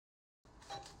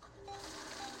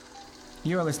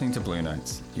You are listening to Blue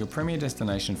Notes, your premier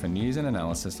destination for news and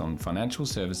analysis on financial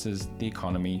services, the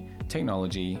economy,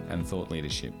 technology, and thought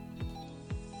leadership.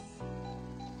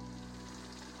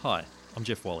 Hi, I'm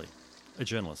Jeff Wally, a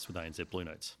journalist with ANZ Blue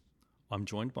Notes. I'm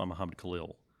joined by Mohammed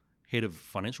Khalil, Head of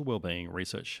Financial Wellbeing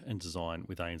Research and Design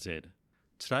with ANZ.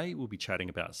 Today we'll be chatting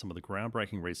about some of the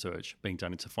groundbreaking research being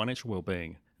done into financial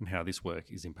wellbeing and how this work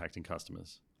is impacting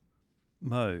customers.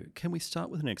 Mo, can we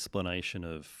start with an explanation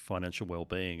of financial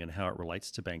wellbeing and how it relates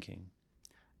to banking?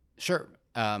 Sure.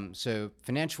 So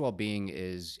financial well-being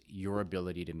is your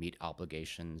ability to meet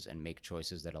obligations and make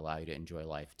choices that allow you to enjoy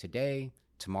life today,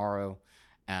 tomorrow,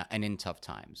 and in tough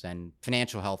times. And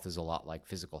financial health is a lot like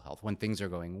physical health. When things are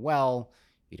going well,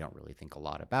 you don't really think a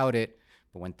lot about it.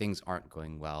 But when things aren't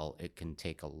going well, it can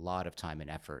take a lot of time and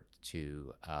effort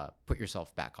to put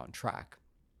yourself back on track.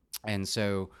 And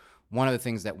so one of the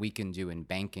things that we can do in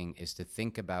banking is to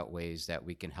think about ways that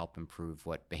we can help improve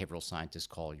what behavioral scientists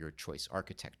call your choice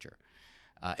architecture.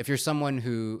 If you're someone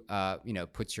who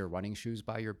puts your running shoes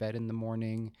by your bed in the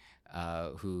morning,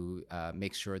 who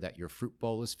makes sure that your fruit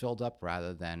bowl is filled up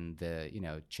rather than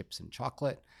the chips and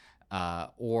chocolate,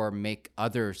 or make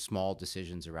other small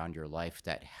decisions around your life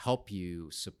that help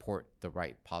you support the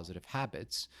right positive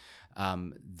habits,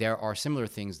 there are similar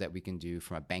things that we can do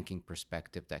from a banking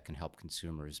perspective that can help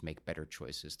consumers make better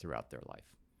choices throughout their life.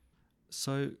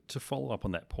 So to follow up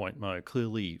on that point, Mo,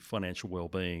 clearly financial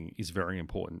wellbeing is very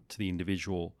important to the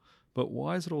individual, but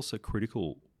why is it also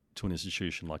critical to an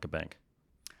institution like a bank?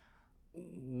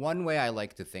 One way I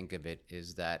like to think of it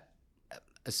is that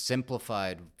a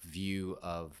simplified view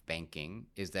of banking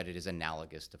is that it is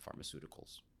analogous to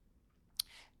pharmaceuticals.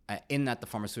 In that the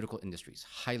pharmaceutical industry is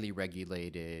highly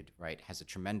regulated, right, has a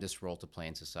tremendous role to play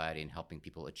in society in helping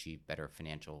people achieve better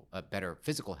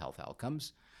physical health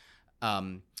outcomes,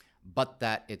 but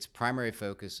that its primary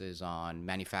focus is on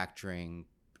manufacturing,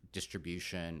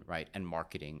 distribution, right, and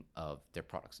marketing of their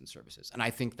products and services. And I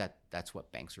think that that's what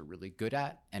banks are really good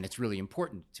at, and it's really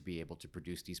important to be able to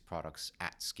produce these products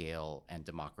at scale and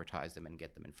democratize them and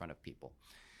get them in front of people.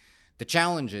 The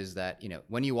challenge is that,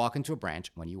 when you walk into a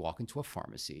branch, when you walk into a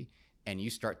pharmacy, and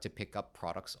you start to pick up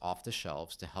products off the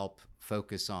shelves to help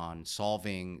focus on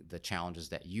solving the challenges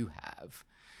that you have,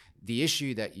 the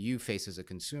issue that you face as a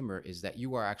consumer is that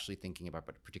you are actually thinking about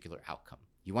a particular outcome.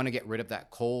 You want to get rid of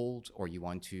that cold, or you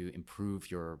want to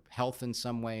improve your health in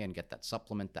some way and get that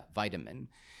supplement, that vitamin.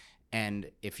 And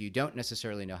if you don't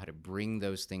necessarily know how to bring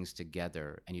those things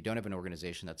together, and you don't have an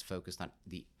organization that's focused on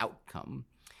the outcome,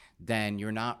 then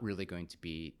you're not really going to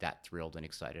be that thrilled and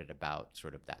excited about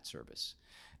sort of that service.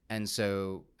 And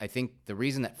so I think the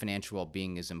reason that financial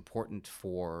well-being is important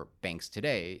for banks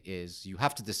today is you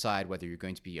have to decide whether you're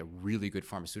going to be a really good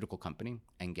pharmaceutical company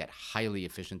and get highly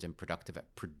efficient and productive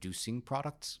at producing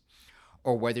products,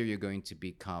 or whether you're going to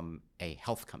become a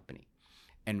health company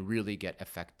and really get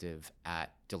effective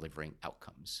at delivering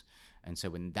outcomes. And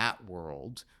so in that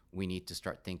world, we need to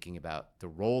start thinking about the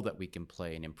role that we can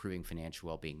play in improving financial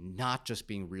well-being, not just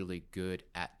being really good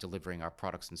at delivering our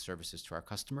products and services to our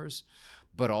customers,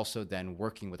 but also then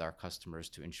working with our customers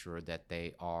to ensure that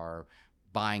they are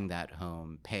buying that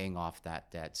home, paying off that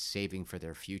debt, saving for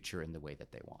their future in the way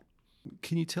that they want.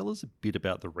 Can you tell us a bit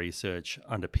about the research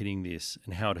underpinning this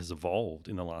and how it has evolved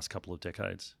in the last couple of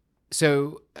decades?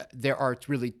 So there are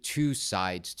really two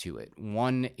sides to it.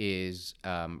 One is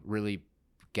really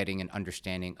getting an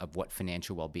understanding of what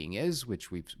financial well-being is,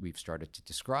 which we've started to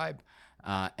describe.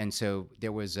 And so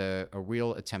there was a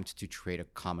real attempt to create a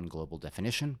common global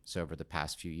definition. So over the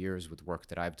past few years, with work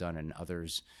that I've done and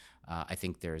others, I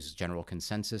think there's general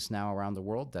consensus now around the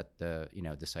world that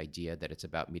this idea that it's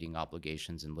about meeting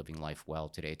obligations and living life well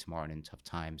today, tomorrow, and in tough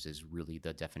times is really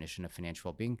the definition of financial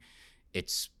well-being.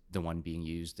 It's the one being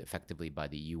used effectively by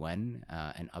the UN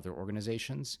and other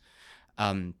organizations.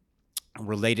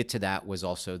 Related to that was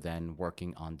also then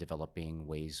working on developing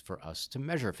ways for us to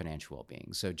measure financial well-being.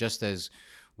 So just as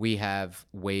we have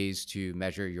ways to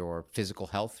measure your physical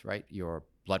health, right, your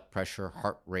blood pressure,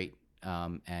 heart rate,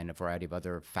 and a variety of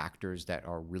other factors that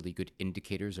are really good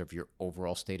indicators of your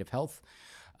overall state of health,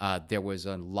 there was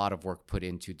a lot of work put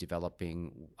into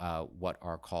developing what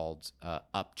are called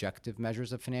objective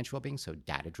measures of financial well-being, so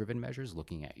data-driven measures,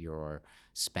 looking at your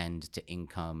spend to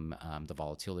income, the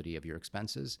volatility of your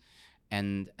expenses,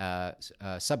 and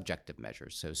subjective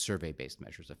measures, so survey-based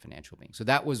measures of financial well-being. So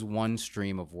that was one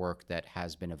stream of work that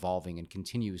has been evolving and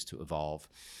continues to evolve,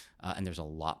 and there's a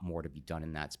lot more to be done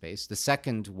in that space. The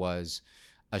second was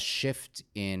a shift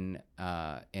in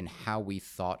how we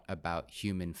thought about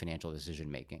human financial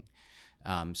decision making.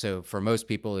 So for most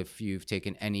people, if you've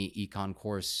taken any econ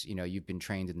course, you've been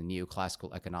trained in the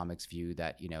neoclassical economics view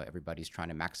that, everybody's trying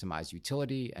to maximize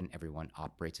utility and everyone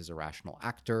operates as a rational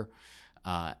actor.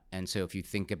 And so if you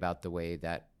think about the way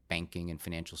that banking and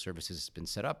financial services has been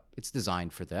set up, it's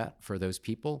designed for that, for those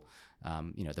people.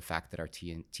 The fact that our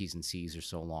T's and C's are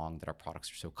so long, that our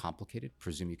products are so complicated,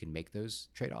 presume you can make those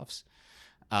trade-offs.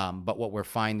 But what we're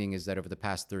finding is that over the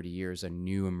past 30 years, a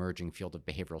new emerging field of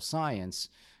behavioral science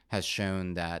has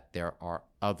shown that there are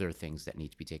other things that need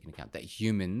to be taken into account, that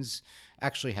humans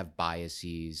actually have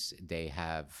biases, they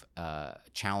have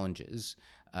challenges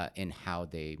in how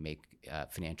they make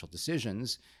financial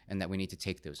decisions, and that we need to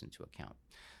take those into account.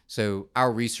 So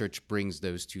our research brings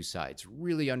those two sides,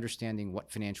 really understanding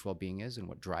what financial well-being is and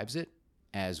what drives it,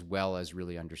 as well as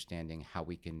really understanding how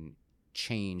we can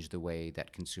change the way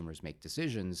that consumers make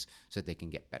decisions so that they can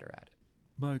get better at it.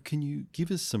 Mo, can you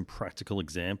give us some practical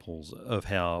examples of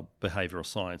how behavioural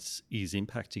science is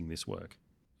impacting this work?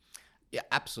 Yeah,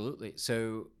 absolutely.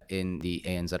 So in the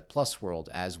ANZ Plus world,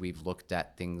 as we've looked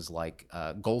at things like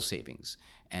goal savings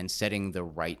and setting the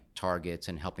right targets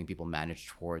and helping people manage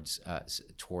towards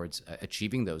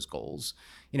achieving those goals,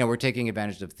 we're taking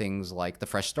advantage of things like the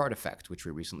fresh start effect, which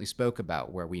we recently spoke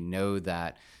about, where we know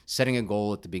that setting a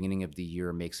goal at the beginning of the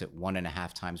year makes it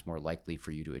 1.5 times more likely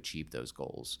for you to achieve those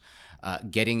goals.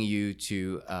 Getting you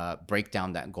to break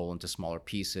down that goal into smaller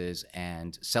pieces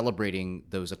and celebrating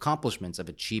those accomplishments of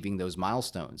achieving those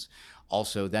milestones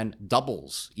also then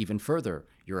doubles even further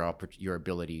your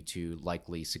ability to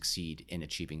likely succeed in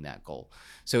achieving that goal.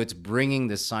 So it's bringing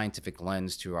this scientific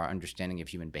lens to our understanding of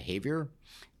human behavior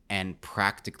and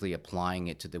practically applying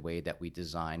it to the way that we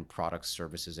design products,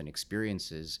 services, and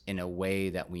experiences in a way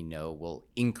that we know will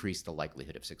increase the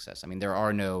likelihood of success. I mean, there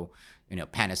are no,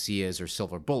 panaceas or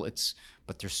silver bullets,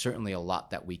 but there's certainly a lot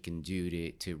that we can do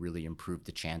to really improve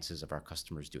the chances of our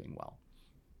customers doing well.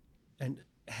 And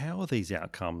how are these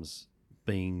outcomes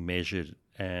being measured,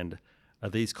 and are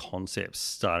these concepts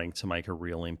starting to make a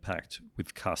real impact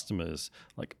with customers?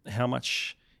 Like, how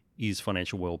much is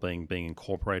financial well-being being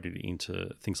incorporated into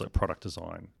things like product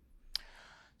design?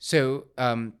 So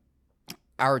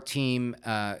our team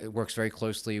works very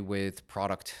closely with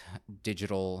product,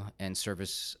 digital, and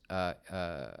service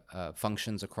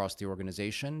functions across the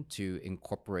organization to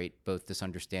incorporate both this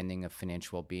understanding of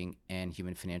financial well-being and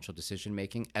human financial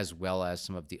decision-making, as well as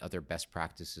some of the other best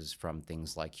practices from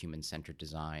things like human-centered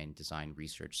design, design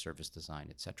research, service design,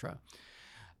 et cetera.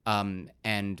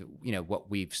 And what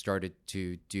we've started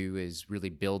to do is really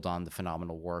build on the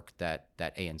phenomenal work that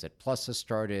ANZ Plus has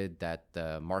started, that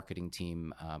the marketing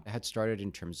team had started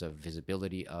in terms of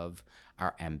visibility of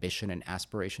our ambition and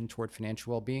aspiration toward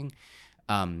financial well-being.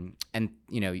 And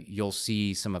you'll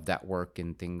see some of that work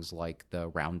in things like the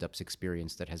Roundups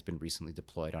experience that has been recently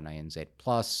deployed on ANZ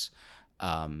Plus.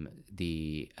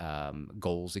 The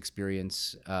goals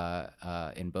experience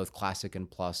in both Classic and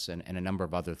Plus, and a number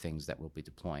of other things that we'll be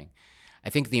deploying. I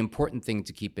think the important thing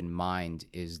to keep in mind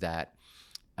is that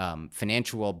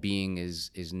financial well-being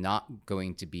is not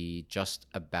going to be just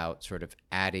about sort of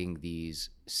adding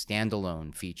these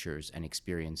standalone features and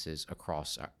experiences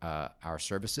across our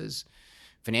services.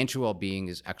 Financial well-being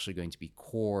is actually going to be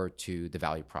core to the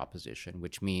value proposition,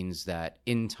 which means that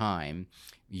in time,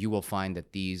 you will find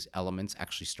that these elements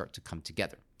actually start to come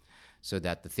together. So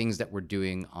that the things that we're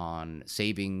doing on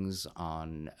savings,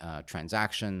 on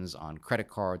transactions, on credit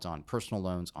cards, on personal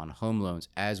loans, on home loans,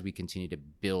 as we continue to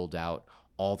build out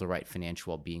all the right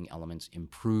financial well-being elements,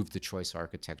 improve the choice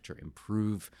architecture,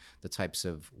 improve the types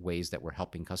of ways that we're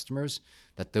helping customers,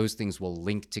 that those things will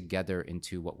link together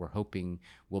into what we're hoping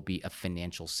will be a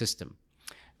financial system,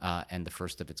 and the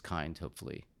first of its kind,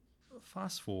 hopefully.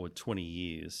 Fast forward 20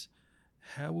 years,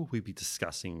 how will we be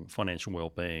discussing financial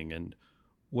well-being, and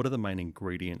what are the main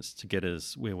ingredients to get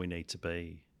us where we need to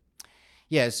be?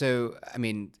 Yeah, so I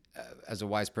mean, as a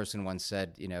wise person once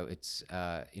said, it's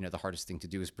the hardest thing to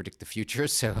do is predict the future.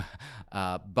 So,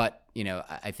 but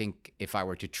I think if I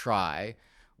were to try,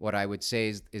 what I would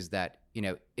say is that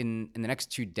in the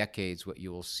next 2 decades, what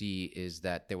you will see is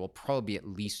that there will probably be at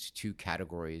least 2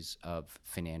 categories of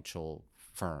financial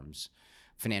firms: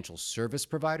 financial service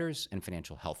providers and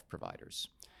financial health providers.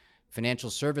 Financial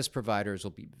service providers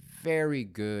will be very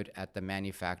good at the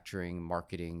manufacturing,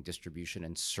 marketing, distribution,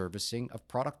 and servicing of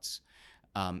products.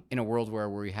 In a world where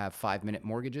we have 5-minute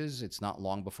mortgages, it's not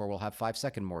long before we'll have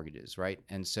 5-second mortgages, right?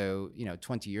 And so,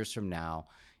 20 years from now,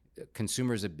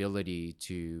 consumers' ability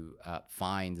to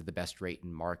find the best rate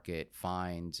in market,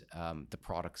 find the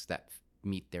products that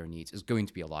meet their needs is going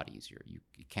to be a lot easier. You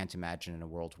can't imagine in a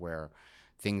world where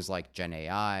Things like Gen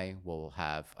AI will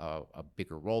have a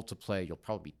bigger role to play. You'll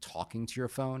probably be talking to your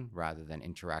phone rather than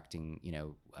interacting,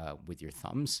 with your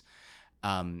thumbs.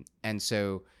 And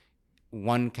so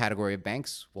one category of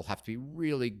banks will have to be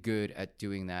really good at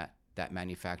doing that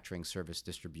manufacturing, service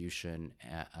distribution,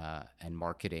 and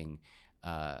marketing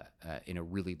in a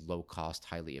really low-cost,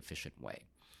 highly efficient way.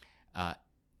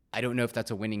 I don't know if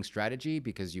that's a winning strategy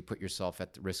because you put yourself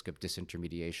at the risk of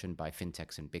disintermediation by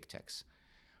fintechs and big techs.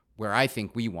 Where I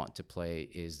think we want to play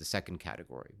is the second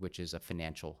category, which is a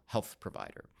financial health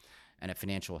provider. And a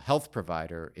financial health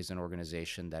provider is an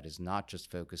organization that is not just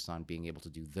focused on being able to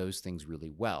do those things really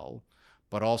well,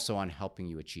 but also on helping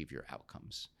you achieve your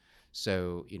outcomes.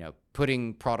 So,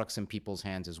 putting products in people's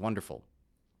hands is wonderful.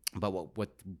 But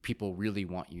what people really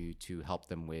want you to help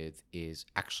them with is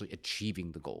actually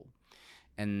achieving the goal.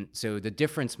 And so the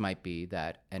difference might be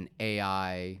that an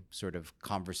AI sort of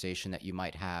conversation that you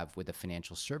might have with a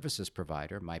financial services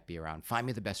provider might be around, find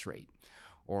me the best rate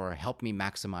or help me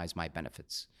maximize my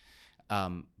benefits.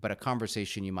 But a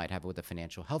conversation you might have with a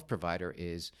financial health provider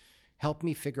is, help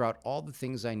me figure out all the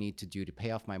things I need to do to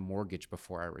pay off my mortgage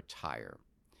before I retire,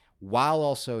 while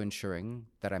also ensuring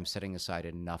that I'm setting aside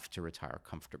enough to retire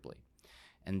comfortably.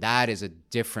 And that is a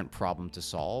different problem to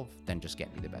solve than just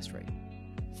get me the best rate.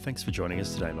 Thanks for joining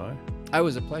us today, Mo. It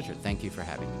was a pleasure. Thank you for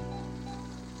having me.